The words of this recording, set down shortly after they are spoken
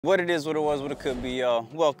What it is, what it was, what it could be, y'all.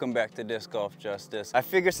 Welcome back to Disc Golf Justice. I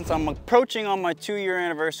figured since I'm approaching on my 2-year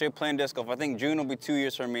anniversary of playing disc golf, I think June will be 2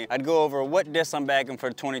 years for me, I'd go over what discs I'm bagging for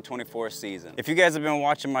the 2024 season. If you guys have been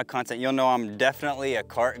watching my content, you'll know I'm definitely a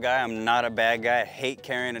cart guy. I'm not a bag guy. I hate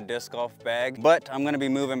carrying a disc golf bag, but I'm gonna be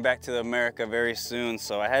moving back to America very soon,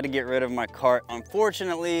 so I had to get rid of my cart,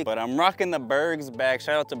 unfortunately, but I'm rocking the Berg's bag.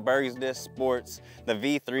 Shout out to Berg's Disc Sports. The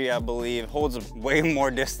V3, I believe, holds way more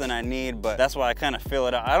discs than I need, but that's why I kind of fill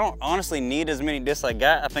it out. I don't honestly need as many discs I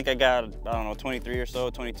got. I think I got, I don't know, 23 or so,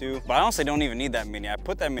 22. But I honestly don't even need that many. I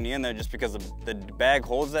put that many in there just because the bag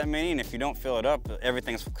holds that many, and if you don't fill it up,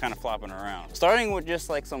 everything's kind of flopping around. Starting with just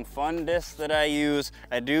like some fun discs that I use,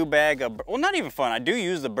 I do bag well, not even fun. I do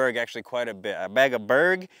use the Berg actually quite a bit. I bag a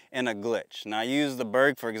Berg and a glitch. Now I use the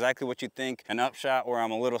Berg for exactly what you think, an upshot where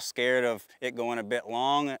I'm a little scared of it going a bit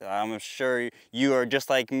long. I'm sure you are just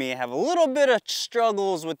like me, have a little bit of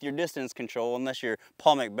struggles with your distance control, unless you're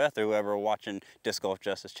Paul Macbeth or whoever watching Disc Golf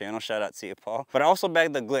Justice channel. Shout out to you, Paul. But I also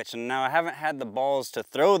bagged the glitch, and now I haven't had the balls to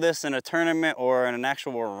throw this in a tournament or in an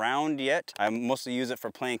actual round yet. I mostly use it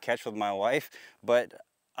for playing catch with my wife, but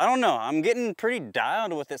I don't know, I'm getting pretty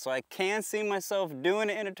dialed with it, so I can see myself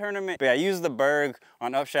doing it in a tournament. But yeah, I use the Berg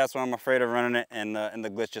on upshots when I'm afraid of running it, and the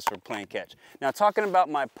glitch just for playing catch. Now, talking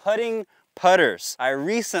about my putting putters, I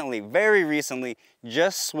recently, very recently,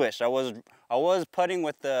 just switched. I was putting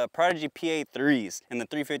with the Prodigy PA3s in the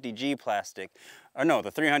 350G plastic. Or no,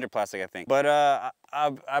 the 300 plastic, I think. But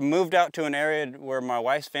I moved out to an area where my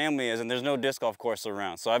wife's family is, and there's no disc golf course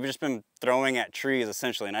around. So I've just been throwing at trees,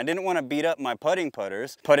 essentially. And I didn't want to beat up my putting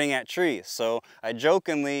putters putting at trees. So I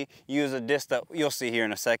jokingly use a disc that you'll see here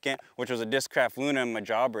in a second, which was a Discraft Luna in my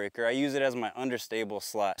Jawbreaker. I use it as my understable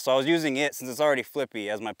slot. So I was using it, since it's already flippy,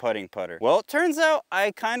 as my putting putter. Well, it turns out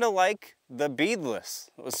I kind of like the beadless.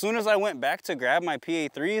 As soon as I went back to grab my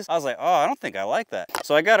PA3s, I was like, oh, I don't think I like that.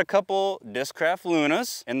 So I got a couple Discraft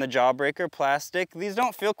Lunas in the Jawbreaker plastic. These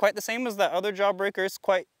don't feel quite the same as that other Jawbreaker. It's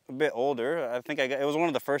quite a bit older. I think it was one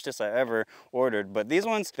of the first discs I ever ordered, but these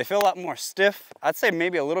ones, they feel a lot more stiff. I'd say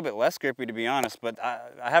maybe a little bit less grippy, to be honest, but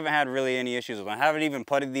I haven't had really any issues with them. I haven't even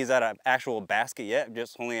putted these out of actual basket yet,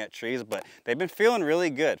 just only at trees, but they've been feeling really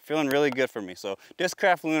good for me. So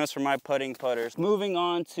Discraft Lunas for my putting putters. Moving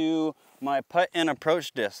on to my putt and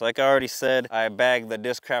approach disc. Like I already said, I bagged the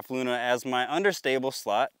Discraft Luna as my understable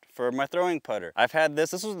slot for my throwing putter. I've had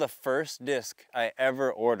this was the first disc I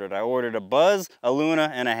ever ordered. I ordered a Buzz, a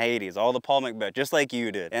Luna, and a Hades, all the Paul Macbeth, just like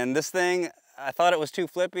you did. And this thing, I thought it was too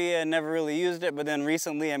flippy and never really used it, but then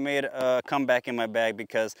recently I made a comeback in my bag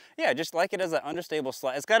because, yeah, I just like it as an understable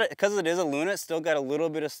slot. It's got because it is a Luna, it's still got a little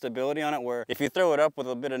bit of stability on it, where if you throw it up with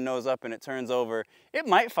a bit of nose up and it turns over, it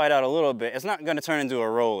might fight out a little bit. It's not gonna turn into a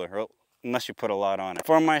roller, unless you put a lot on it.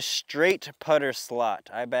 For my straight putter slot,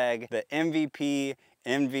 I bag the MVP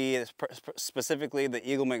Envy, specifically the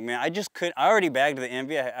Eagle McMahon. I already bagged the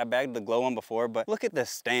Envy. I bagged the glow one before, but look at this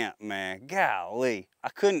stamp, man. Golly. I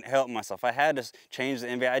couldn't help myself. I had to change the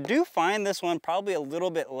Envy. I do find this one probably a little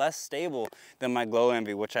bit less stable than my Glow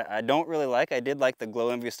Envy, which I don't really like. I did like the Glow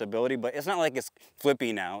Envy stability, but it's not like it's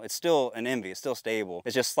flippy now. It's still an Envy. It's still stable.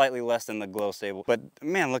 It's just slightly less than the Glow stable. But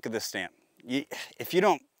man, look at this stamp. If you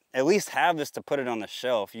don't at least have this to put it on the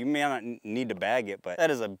shelf, you may not need to bag it, but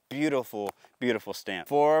that is a beautiful, beautiful stamp.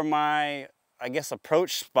 For my, I guess,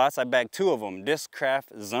 approach spots, I bagged 2 of them,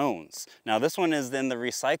 Discraft Zones. Now this one is in the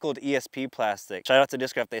recycled ESP plastic. Shout out to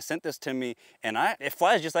Discraft, they sent this to me, and it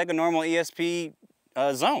flies just like a normal ESP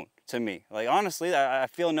zone to me. Like honestly, I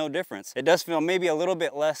feel no difference. It does feel maybe a little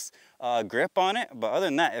bit less grip on it, but other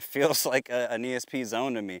than that, it feels like an ESP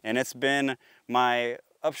zone to me. And it's been my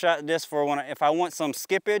upshot disc for if I want some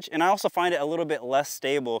skippage, and I also find it a little bit less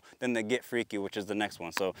stable than the Get Freaky, which is the next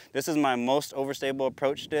one. So this is my most overstable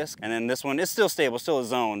approach disc, and then this one is still stable, still a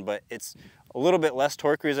zone, but it's a little bit less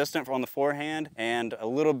torque resistant on the forehand and a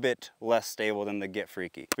little bit less stable than the Get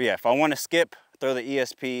Freaky. But yeah, if I want to skip, throw the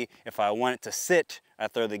ESP. If I want it to sit, I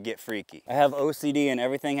throw the Get Freaky. I have OCD and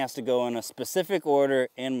everything has to go in a specific order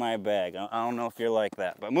in my bag. I don't know if you're like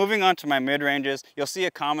that. But moving on to my mid-ranges, you'll see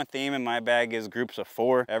a common theme in my bag is groups of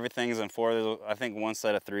 4. Everything's in 4. There's, I think, one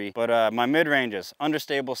set of 3. But my mid-ranges,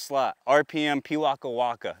 understable slot, RPM Piwaka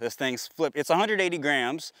Waka. This thing's flipped. It's 180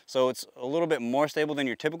 grams, so it's a little bit more stable than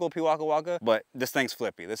your typical Piwaka Waka, but this thing's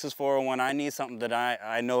flippy. This is 401. I need something that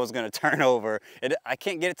I know is gonna turn over. I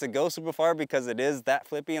can't get it to go super far because it is that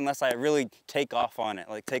flippy unless I really take off on it,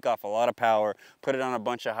 like take off a lot of power, put it on a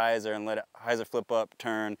bunch of hyzer and let it hyzer flip up,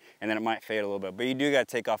 turn, and then it might fade a little bit. But you do gotta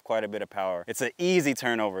take off quite a bit of power. It's an easy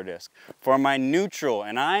turnover disc. For my neutral,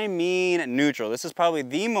 and I mean neutral, this is probably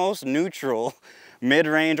the most neutral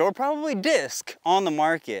mid-range or probably disc on the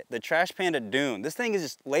market, the Trash Panda Dune. This thing is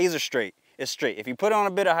just laser straight. It's straight. If you put on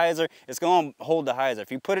a bit of hyzer, it's gonna hold the hyzer.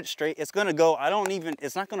 If you put it straight, it's gonna go,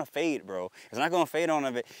 it's not gonna fade, bro. It's not gonna fade on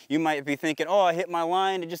it. You might be thinking, oh, I hit my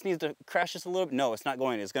line, it just needs to crash just a little bit. No, it's not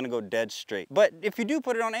going, it's gonna go dead straight. But if you do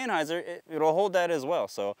put it on anhyzer, it'll hold that as well.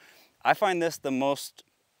 So I find this the most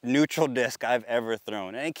neutral disc I've ever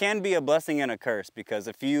thrown. And it can be a blessing and a curse, because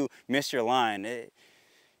if you miss your line,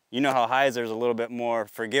 you know how hyzer is a little bit more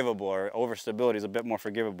forgivable, or overstability is a bit more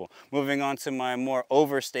forgivable. Moving on to my more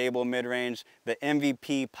overstable mid-range, the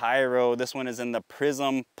MVP Pyro. This one is in the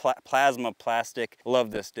Prism Plasma plastic.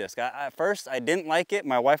 Love this disc. At first, I didn't like it.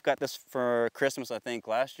 My wife got this for Christmas, I think,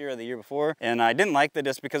 last year or the year before. And I didn't like the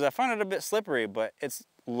disc because I found it a bit slippery, but it's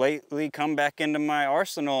lately come back into my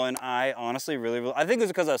arsenal, and I honestly really I think it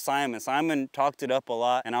was because of Simon. Simon talked it up a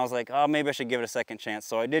lot, and I was like, oh, maybe I should give it a second chance.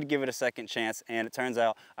 So I did give it a second chance, and it turns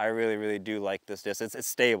out I really do like this disc. It's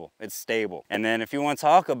stable. It's stable. And then if you want to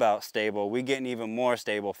talk about stable, we getting even more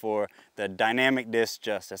stable for the Dynamic Disc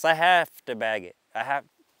Justice. I have to bag it. I have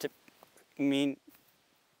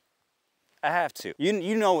to.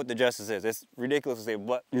 You know what the Justice is. It's ridiculously,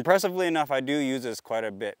 but impressively enough, I do use this quite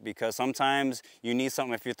a bit, because sometimes you need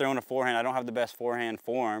something. If you're throwing a forehand, I don't have the best forehand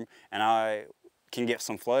form, and I can get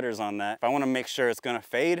some flutters on that. If I want to make sure it's gonna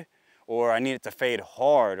fade, or I need it to fade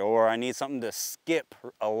hard, or I need something to skip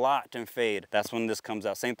a lot and fade, that's when this comes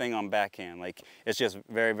out. Same thing on backhand. Like, it's just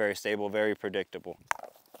very stable, very predictable.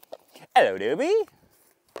 Hello, Doobie.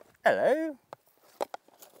 Hello.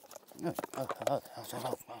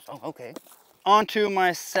 Okay. Onto my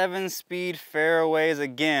 7-speed fairways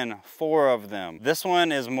again, 4 of them. This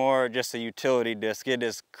one is more just a utility disc. It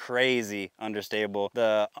is crazy understable.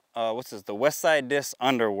 The what's this? The Westside Disc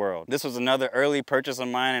Underworld. This was another early purchase of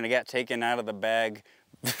mine, and it got taken out of the bag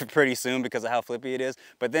pretty soon because of how flippy it is.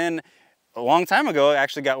 But then a long time ago, it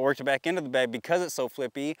actually got worked back into the bag because it's so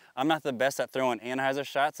flippy. I'm not the best at throwing anhyzer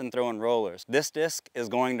shots and throwing rollers. This disc is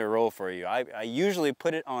going to roll for you. I usually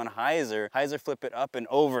put it on hyzer flip it up and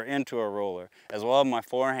over into a roller, as well as my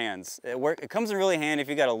forehands. It comes in really handy if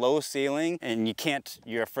you got a low ceiling and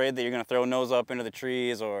you're afraid that you're gonna throw nose up into the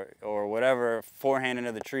trees or whatever, forehand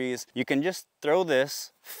into the trees. You can just throw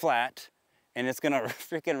this flat, and it's gonna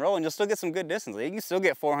freaking roll, and you'll still get some good distance. You can still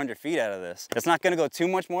get 400 feet out of this. It's not gonna go too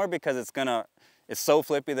much more because it's so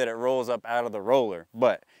flippy that it rolls up out of the roller,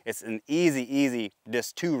 but it's an easy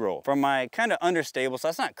disc to roll. For my kind of understable, so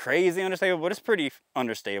that's not crazy understable, but it's pretty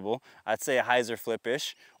understable. I'd say a hyzer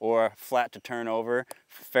flip-ish or flat to turn over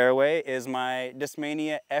fairway is my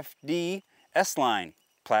Discmania FD S-Line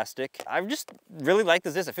plastic. I just really like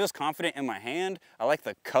this disc. It feels confident in my hand. I like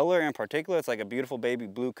the color in particular. It's like a beautiful baby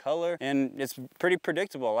blue color, and it's pretty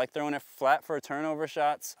predictable. I like throwing it flat for turnover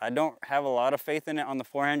shots. I don't have a lot of faith in it on the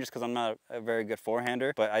forehand just because I'm not a very good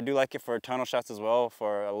forehander, but I do like it for tunnel shots as well,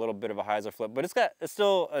 for a little bit of a hyzer flip. But it's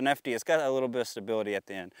still an FD. It's got a little bit of stability at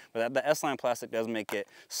the end. But the S-Line plastic does make it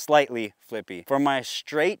slightly flippy. For my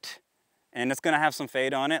straight, and it's gonna have some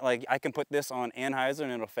fade on it. Like, I can put this on anhyzer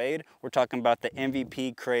and it'll fade. We're talking about the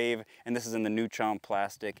MVP Crave, and this is in the Neutron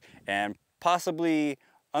plastic. And possibly,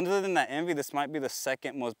 other than that Envy, this might be the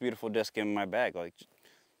second most beautiful disc in my bag. Like,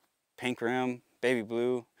 pink rim, baby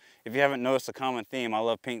blue. If you haven't noticed a common theme, I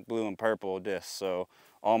love pink, blue, and purple discs, so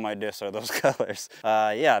all my discs are those colors.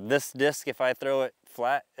 Yeah, this disc, if I throw it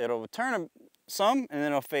flat, it'll turn some and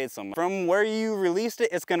then it'll fade some. From where you released it,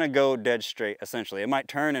 it's gonna go dead straight, essentially. It might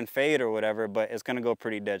turn and fade or whatever, but it's gonna go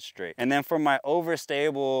pretty dead straight. And then for my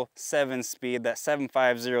overstable 7-speed, that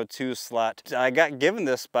 7502 slot, I got given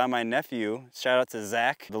this by my nephew. Shout out to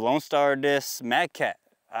Zach. The Lone Star Disc Mad Cat.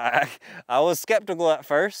 I was skeptical at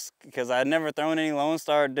first because I'd never thrown any Lone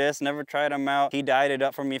Star discs, never tried them out. He dyed it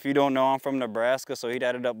up for me. If you don't know, I'm from Nebraska, so he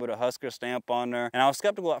dyed it up with a Husker stamp on there. And I was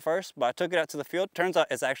skeptical at first, but I took it out to the field. Turns out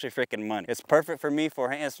it's actually freaking money. It's perfect for me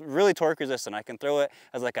forehand. It's really torque resistant. I can throw it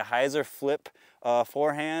as like a hyzer flip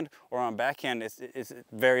forehand, or on backhand, it's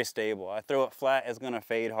very stable. I throw it flat, it's gonna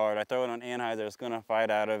fade hard. I throw it on anhyzer, it's gonna fight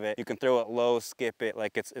out of it. You can throw it low, skip it.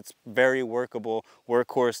 Like, it's very workable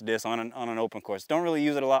workhorse disc on an open course. Don't really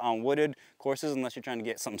use it a lot on wooded courses unless you're trying to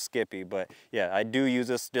get something skippy, but yeah, I do use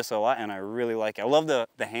this disc a lot and I really like it. I love the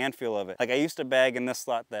hand feel of it. Like, I used to bag in this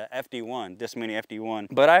slot the FD1, Discmania FD1,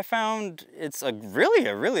 but I found it's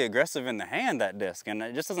really aggressive in the hand, that disc, and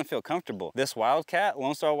it just doesn't feel comfortable. This Wildcat,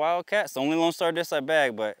 Lone Star Wildcat, it's the only Lone Star $100 disc I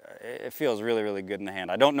bag, but it feels really, really good in the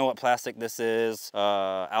hand. I don't know what plastic this is,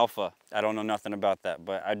 Alpha. I don't know nothing about that,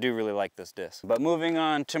 but I do really like this disc. But moving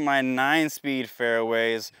on to my 9-speed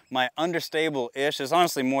fairways, my understable-ish is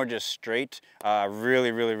honestly more just straight. I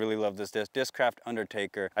really, really, really love this disc. Discraft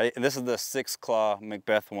Undertaker. This is the 6-claw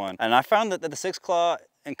Macbeth one. And I found that the 6-claw,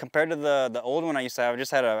 and compared to the old one I used to have, I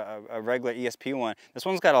just had a regular ESP one. This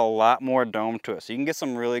one's got a lot more dome to it, so you can get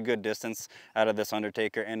some really good distance out of this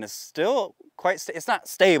Undertaker, and it's still quite, it's not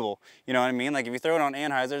stable, you know what I mean? Like if you throw it on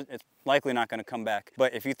anhyzer, it's likely not gonna come back.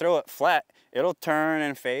 But if you throw it flat, it'll turn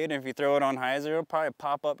and fade, and if you throw it on hyzer, it'll probably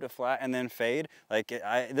pop up to flat and then fade. Like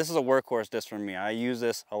this is a workhorse disc for me. I use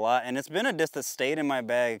this a lot, and it's been a disc that stayed in my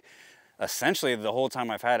bag essentially the whole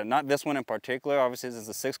time I've had it. Not this one in particular, obviously this is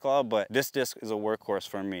a 6-claw, but this disc is a workhorse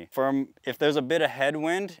for me. If there's a bit of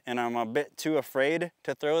headwind and I'm a bit too afraid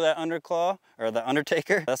to throw that underclaw or the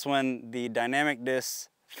Undertaker, that's when the dynamic disc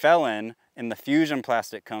Felon in the fusion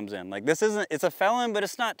plastic comes in. Like this isn't, it's a Felon, but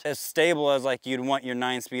it's not as stable as like you'd want your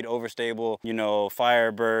 9-speed overstable, you know,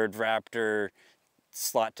 Firebird, Raptor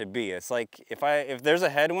slot to be. It's like if there's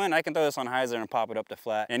a headwind, I can throw this on hyzer and pop it up to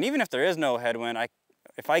flat. And even if there is no headwind,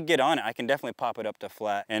 if I get on it, I can definitely pop it up to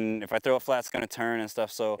flat. And if I throw it flat, it's gonna turn and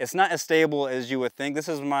stuff. So it's not as stable as you would think. This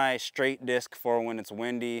is my straight disc for when it's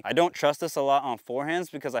windy. I don't trust this a lot on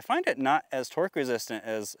forehands because I find it not as torque resistant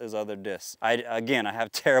as other discs. Again, I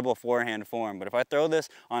have terrible forehand form, but if I throw this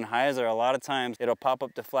on hyzer, a lot of times it'll pop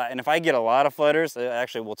up to flat. And if I get a lot of flutters, it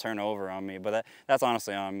actually will turn over on me, but that's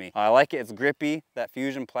honestly on me. I like it, it's grippy, that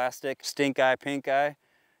fusion plastic, stink eye, pink eye,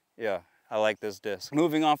 yeah. I like this disc.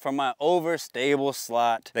 Moving on from my overstable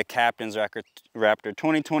slot, the Captain's Raptor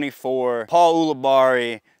 2024 Paul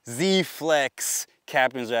Ulibarri Z-Flex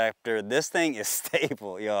Captain's Raptor. This thing is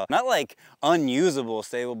stable, y'all. Not like unusable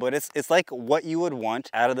stable, but it's like what you would want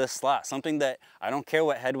out of this slot. Something that I don't care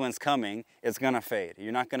what headwind's coming, it's gonna fade.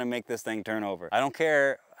 You're not gonna make this thing turn over. I don't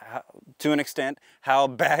care to an extent how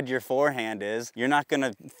bad your forehand is, you're not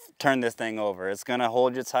gonna turn this thing over. It's gonna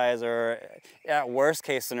hold its hyzer. At worst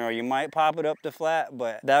case scenario, you might pop it up to flat,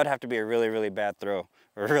 but that would have to be a really, really bad throw.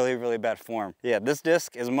 Or really, really bad form. Yeah, this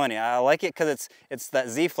disc is money. I like it because it's that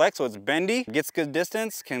Z-Flex, so it's bendy, gets good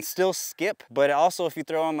distance, can still skip, but also if you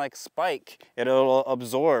throw on like spike, it'll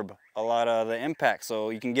absorb a lot of the impact, so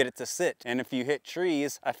you can get it to sit. And if you hit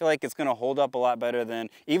trees, I feel like it's gonna hold up a lot better than,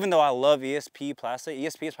 even though I love ESP plastic,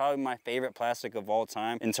 ESP is probably my favorite plastic of all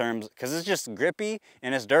time in terms, because it's just grippy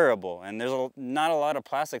and it's durable. And there's not a lot of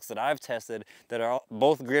plastics that I've tested that are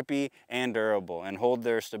both grippy and durable and hold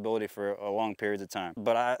their stability for a long period of time.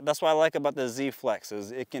 But that's what I like about the Z-Flex,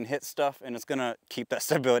 is it can hit stuff and it's gonna keep that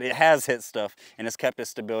stability. It has hit stuff and it's kept its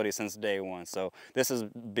stability since day one. So this has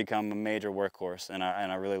become a major workhorse, and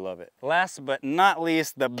I really love it. Last but not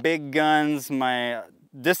least, the big guns. My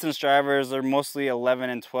distance drivers are mostly 11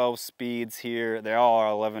 and 12 speeds here. They all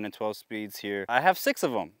are 11 and 12 speeds here. I have 6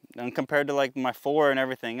 of them. And compared to like my 4 and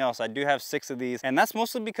everything else, I do have 6 of these. And that's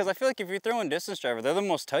mostly because I feel like if you're throwing distance driver, they're the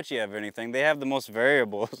most touchy of anything. They have the most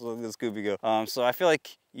variables. Look at Scooby go. So I feel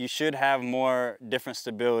like you should have more different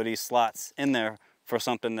stability slots in there for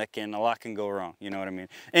something that a lot can go wrong, you know what I mean?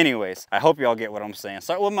 Anyways, I hope y'all get what I'm saying.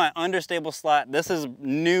 Start with my understable slot. This is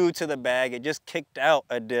new to the bag. It just kicked out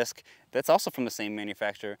a disc that's also from the same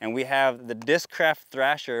manufacturer. And we have the Discraft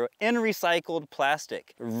Thrasher in recycled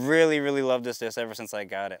plastic. Really, really love this disc ever since I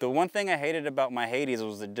got it. The one thing I hated about my Hades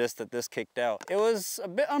was the disc that this kicked out. It was a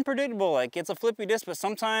bit unpredictable. Like, it's a flippy disc, but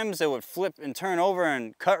sometimes it would flip and turn over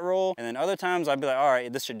and cut roll. And then other times I'd be like, all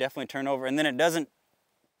right, this should definitely turn over. And then it doesn't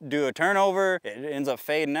do a turnover, it ends up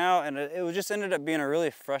fading out, and it just ended up being a really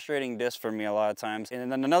frustrating disc for me a lot of times.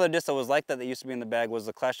 And then another disc that was like that used to be in the bag was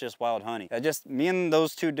the Clash Disc Wild Honey. Me and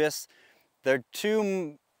those two discs, they're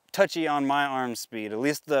too touchy on my arm speed, at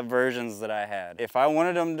least the versions that I had. If I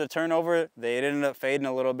wanted them to turn over, they'd end up fading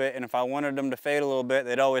a little bit, and if I wanted them to fade a little bit,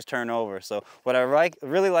 they'd always turn over. So what I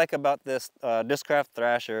really like about this Discraft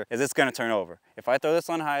Thrasher is it's gonna turn over. If I throw this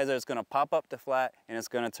on hyzer, it's gonna pop up to flat and it's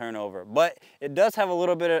gonna turn over. But it does have a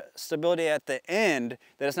little bit of stability at the end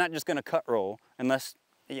that it's not just gonna cut roll, unless,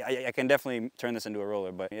 yeah, I can definitely turn this into a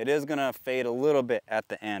roller, but it is gonna fade a little bit at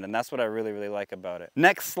the end, and that's what I really, really like about it.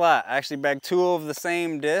 Next slot, I actually bagged 2 of the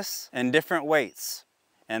same discs and different weights.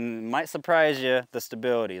 And might surprise you, the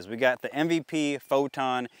stabilities. We got the MVP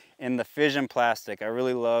Photon in the fission plastic. I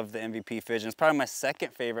really love the MVP fission. It's probably my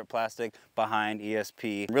second favorite plastic behind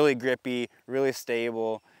ESP. Really grippy, really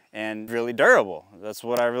stable, and really durable. That's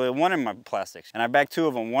what I really want in my plastics. And I bagged 2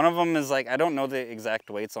 of them. One of them is like, I don't know the exact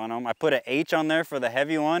weights on them. I put an H on there for the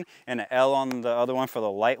heavy one and an L on the other one for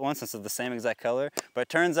the light one, since it's the same exact color. But it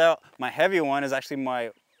turns out my heavy one is actually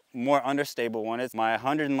my more understable one. It's my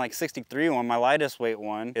 163 one, my lightest weight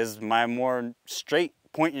one, is my more straight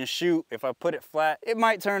point and shoot. If I put it flat, it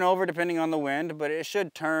might turn over depending on the wind, but it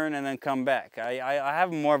should turn and then come back. I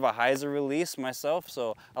have more of a hyzer release myself,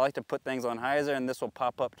 so I like to put things on hyzer, and this will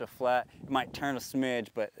pop up to flat. It might turn a smidge,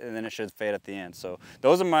 but and then it should fade at the end. So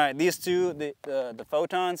those are these two, the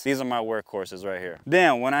Photons, these are my workhorses right here.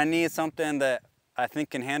 Then when I need something that I think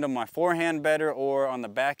can handle my forehand better, or on the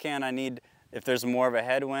backhand I need, if there's more of a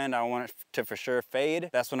headwind, I want it to for sure fade,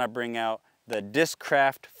 that's when I bring out the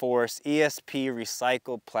Discraft Force ESP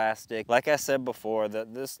recycled plastic. Like I said before,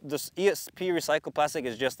 this ESP recycled plastic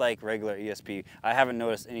is just like regular ESP. I haven't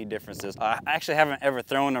noticed any differences. I actually haven't ever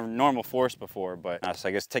thrown a normal Force before, but so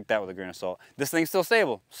I guess take that with a grain of salt. This thing's still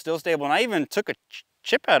stable, and I even took a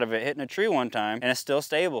chip out of it hitting a tree one time, and it's still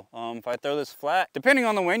stable. If I throw this flat, depending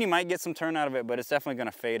on the wind, you might get some turn out of it, but it's definitely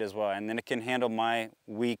gonna fade as well, and then it can handle my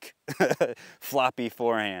weak floppy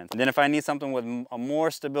forehand. And then if I need something with a more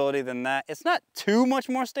stability than that, it's not too much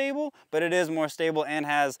more stable, but it is more stable and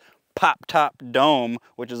has pop top dome,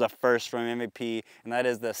 which is a first from MVP, and that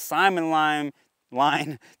is the Simon line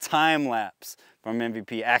time lapse from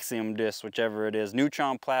MVP, Axiom disc, whichever it is,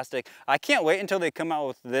 neutron plastic. I can't wait until they come out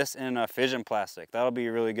with this in a fission plastic. That'll be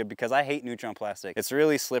really good because I hate neutron plastic. It's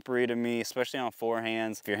really slippery to me, especially on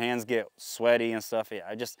forehands. If your hands get sweaty and stuff,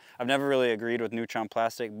 I've never really agreed with neutron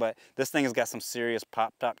plastic, but this thing has got some serious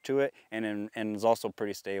pop top to it, and is also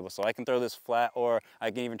pretty stable. So I can throw this flat, or I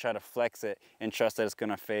can even try to flex it and trust that it's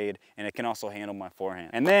gonna fade, and it can also handle my forehand.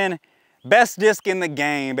 And then, best disc in the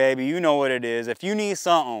game, baby. You know what it is. If you need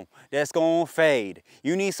something that's gonna fade,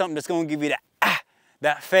 you need something that's gonna give you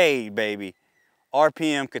that fade, baby.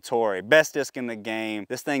 RPM Couture, best disc in the game.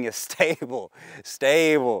 This thing is stable,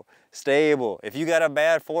 stable, stable. If you got a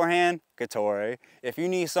bad forehand, Couture. If you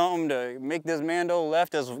need something to make this Mando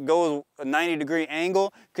left go a 90-degree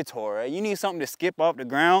angle, Couture. You need something to skip off the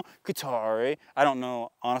ground, Couture. I don't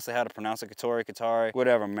know honestly how to pronounce it, Couture,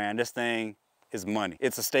 whatever, man. This thing is money.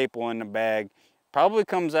 It's a staple in the bag. Probably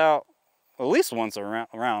comes out at least once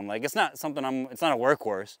around. Like, it's not something it's not a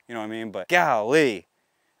workhorse, you know what I mean? But golly,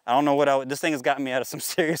 I don't know this thing has gotten me out of some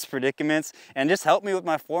serious predicaments and just helped me with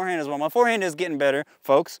my forehand as well. My forehand is getting better,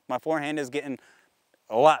 folks. My forehand is getting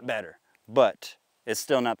a lot better, but it's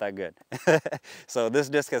still not that good. So this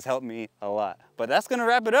disc has helped me a lot. But that's gonna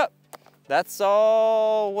wrap it up. That's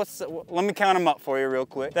all, let me count them up for you real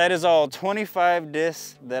quick. That is all 25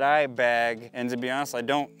 discs that I bag. And to be honest, I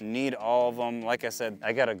don't need all of them. Like I said,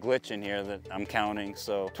 I got a glitch in here that I'm counting.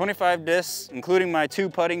 So 25 discs, including my 2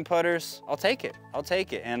 putting putters. I'll take it, I'll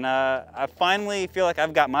take it. And I finally feel like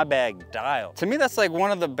I've got my bag dialed. To me, that's like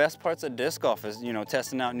one of the best parts of disc golf is, you know,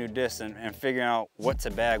 testing out new discs and figuring out what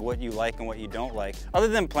to bag, what you like and what you don't like. Other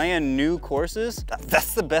than playing new courses,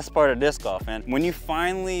 that's the best part of disc golf. And when you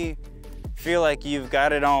finally feel like you've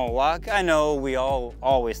got it on lock. I know we all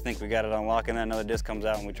always think we got it on lock, and then another disc comes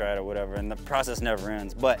out and we try it or whatever, and the process never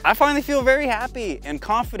ends. But I finally feel very happy and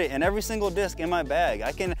confident in every single disc in my bag.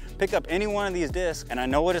 I can pick up any one of these discs and I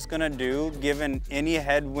know what it's gonna do given any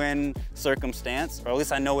headwind circumstance, or at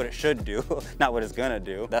least I know what it should do, not what it's gonna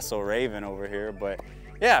do. That's so Raven over here, but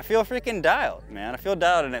yeah, I feel freaking dialed, man. I feel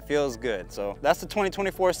dialed and it feels good. So that's the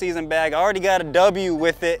 2024 season bag. I already got a W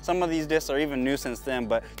with it. Some of these discs are even new since then,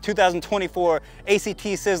 but 2024 ACT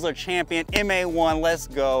Sizzler Champion MA1, let's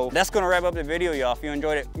go. That's gonna wrap up the video, y'all. If you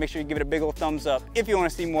enjoyed it, make sure you give it a big old thumbs up. If you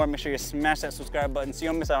wanna see more, make sure you smash that subscribe button so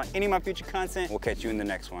you don't miss out on any of my future content. We'll catch you in the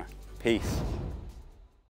next one. Peace.